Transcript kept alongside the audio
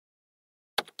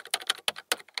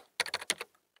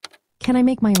can I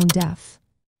make my own DEF?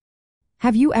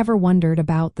 Have you ever wondered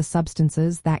about the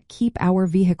substances that keep our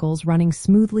vehicles running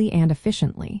smoothly and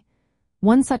efficiently?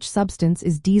 One such substance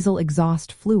is diesel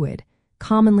exhaust fluid,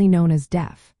 commonly known as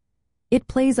DEF. It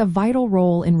plays a vital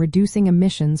role in reducing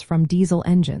emissions from diesel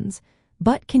engines,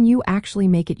 but can you actually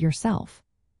make it yourself?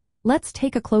 Let's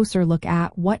take a closer look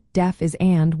at what DEF is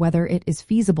and whether it is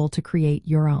feasible to create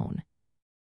your own.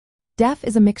 DEF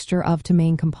is a mixture of two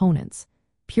main components: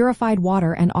 purified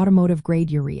water and automotive-grade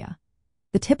urea.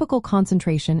 The typical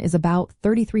concentration is about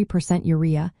 33%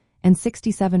 urea and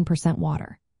 67%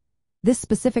 water. This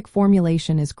specific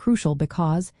formulation is crucial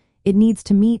because it needs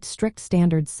to meet strict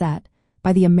standards set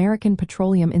by the American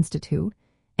Petroleum Institute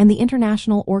and the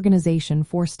International Organization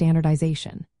for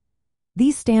Standardization.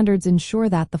 These standards ensure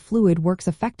that the fluid works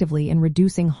effectively in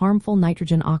reducing harmful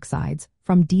nitrogen oxides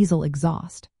from diesel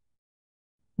exhaust.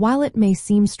 While it may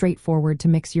seem straightforward to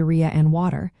mix urea and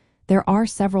water, there are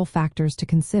several factors to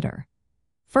consider.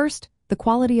 First, the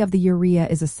quality of the urea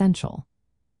is essential.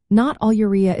 Not all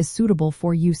urea is suitable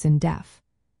for use in DEF.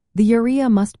 The urea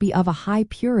must be of a high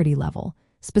purity level,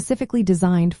 specifically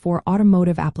designed for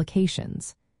automotive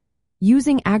applications.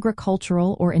 Using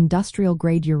agricultural or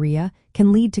industrial-grade urea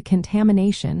can lead to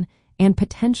contamination and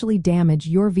potentially damage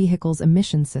your vehicle's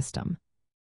emission system.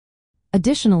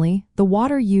 Additionally, the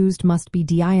water used must be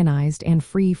deionized and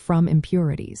free from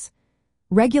impurities.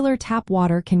 Regular tap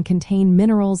water can contain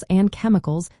minerals and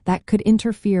chemicals that could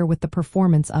interfere with the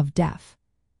performance of DEF.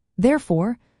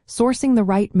 Therefore, sourcing the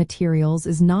right materials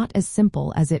is not as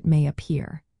simple as it may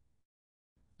appear.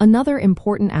 Another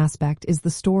important aspect is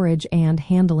the storage and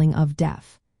handling of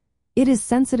DEF. It is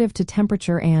sensitive to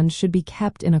temperature and should be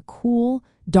kept in a cool,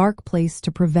 dark place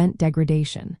to prevent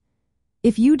degradation.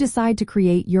 If you decide to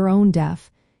create your own DEF,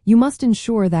 you must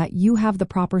ensure that you have the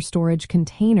proper storage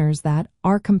containers that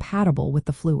are compatible with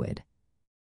the fluid.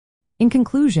 In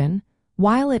conclusion,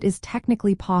 while it is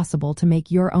technically possible to make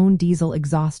your own diesel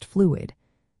exhaust fluid,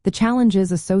 the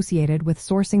challenges associated with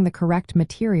sourcing the correct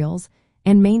materials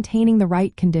and maintaining the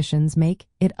right conditions make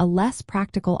it a less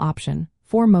practical option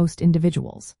for most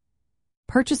individuals.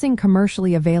 Purchasing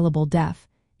commercially available DEF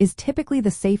is typically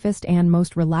the safest and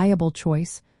most reliable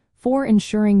choice for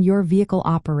ensuring your vehicle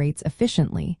operates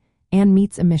efficiently and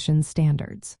meets emissions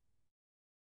standards.